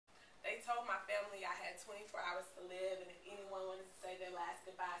family, I had 24 hours to live, and if anyone wanted to say their last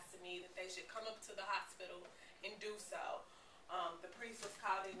goodbyes to me, that they should come up to the hospital and do so. The priest was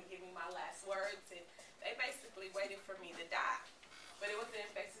called in to give me my last words, and they basically waited for me to die. But it was an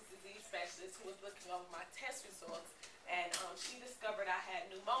infectious disease specialist who was looking over my test results, and she discovered I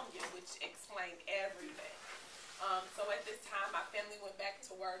had pneumonia, which explained everything. So at this time, my family went back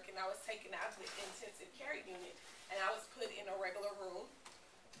to work, and I was taken out of the intensive care unit, and I was put in a regular room.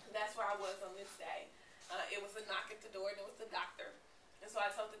 That's where I was on this day. It was a knock at the door, and it was the doctor. And so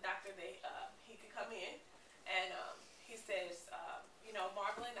I told the doctor that he could come in, and he says,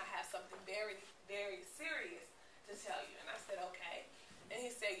 Marvelyn, I have something very, very serious to tell you. And I said, okay. And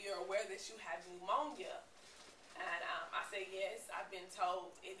he said, you're aware that you have pneumonia? And I said, yes, I've been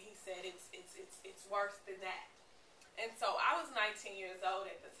told. And he said, it's worse than that. And so I was 19 years old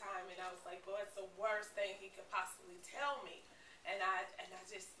at the time, and I was like, boy, it's the worst thing he could possibly tell me. And I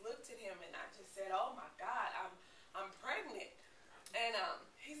just looked at him, and I just said, oh my God, I'm pregnant. And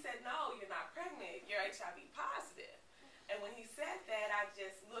he said, no, you're not pregnant. You're HIV positive. And when he said that, I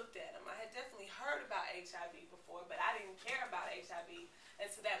just looked at him. I had definitely heard about HIV before, but I didn't care about HIV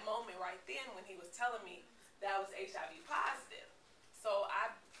until that moment right then when he was telling me that I was HIV positive. So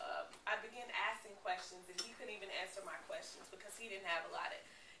I began asking questions, and he couldn't even answer my questions because he didn't have a lot of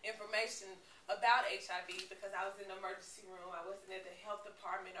information about HIV, because I was in the emergency room. I wasn't at the health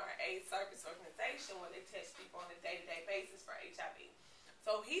department or AIDS service organization where they test people on a day-to-day basis for HIV.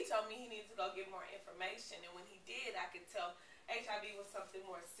 So he told me he needed to go get more information, and when he did, I could tell HIV was something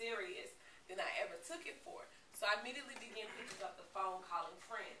more serious than I ever took it for. So I immediately began picking up the phone, calling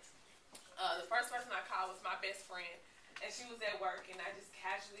friends. The first person I called was my best friend, and she was at work, and I just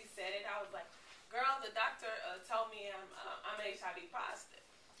casually said it. I was like, girl, the doctor told me I'm HIV positive.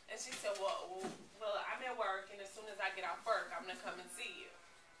 And she said, well, I'm at work, and as soon as I get off work, I'm going to come and see you.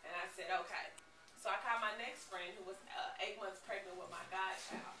 And I said, okay. So I called my next friend, who was 8 months pregnant with my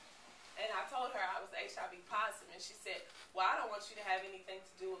godchild. And I told her I was HIV positive, and she said, well, I don't want you to have anything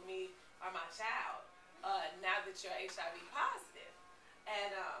to do with me or my child now that you're HIV positive.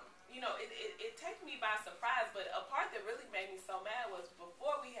 And, it took me by surprise, but a part that really made me so mad was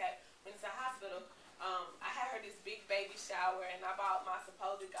before we went to the hospital, I had her this big baby shower, and I bought my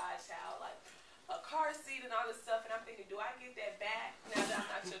supposed godchild, like, a car seat and all this stuff, and I'm thinking, do I get that back now that I'm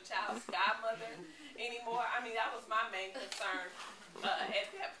not your child's godmother anymore? I mean, that was my main concern at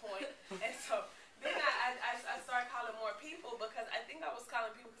that point. And so then I started calling more people, because I think I was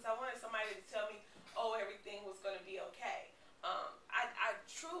calling people because I wanted somebody to tell me, oh, everything was going to be okay. I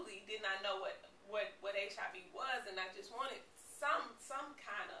truly did not know what HIV was, and I just wanted some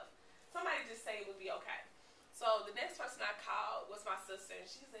kind of, somebody just say it would be okay. So the next person I called was my sister, and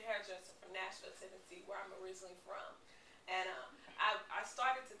she's a hairdresser from Nashville, Tennessee, where I'm originally from. And I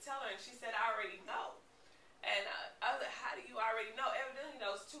started to tell her, and she said, I already know. And I was like, how do you already know? Evidently,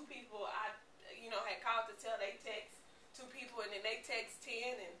 those two people I had called to tell, they text two people, and then they text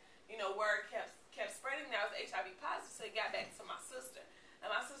 10, and, word kept spreading. That I was HIV positive, so it got back to my sister. And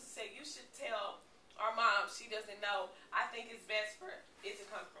my sister said, you should tell our mom she doesn't know. I think it's best for it to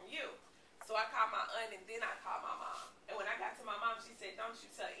come from you. So I called my aunt, and then I called my mom. And when I got to my mom, she said, don't you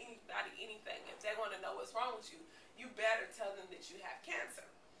tell anybody anything. If they want to know what's wrong with you, you better tell them that you have cancer.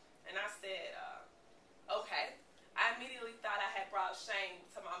 And I said, okay. I immediately thought I had brought shame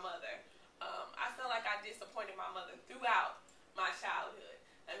to my mother. I felt like I disappointed my mother throughout my childhood.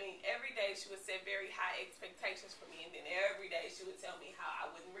 I mean, every day she would set very high expectations for me, and then every day she would tell me how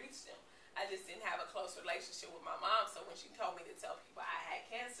I wouldn't reach them. I just didn't have a close relationship with my mom, so when she told me to tell people I had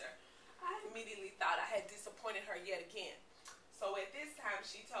cancer, I immediately thought I had disappointed her yet again. So at this time,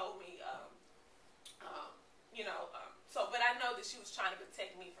 she told me, but I know that she was trying to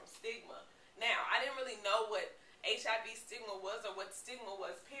protect me from stigma. Now, I didn't really know what HIV stigma was or what stigma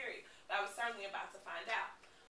was, period.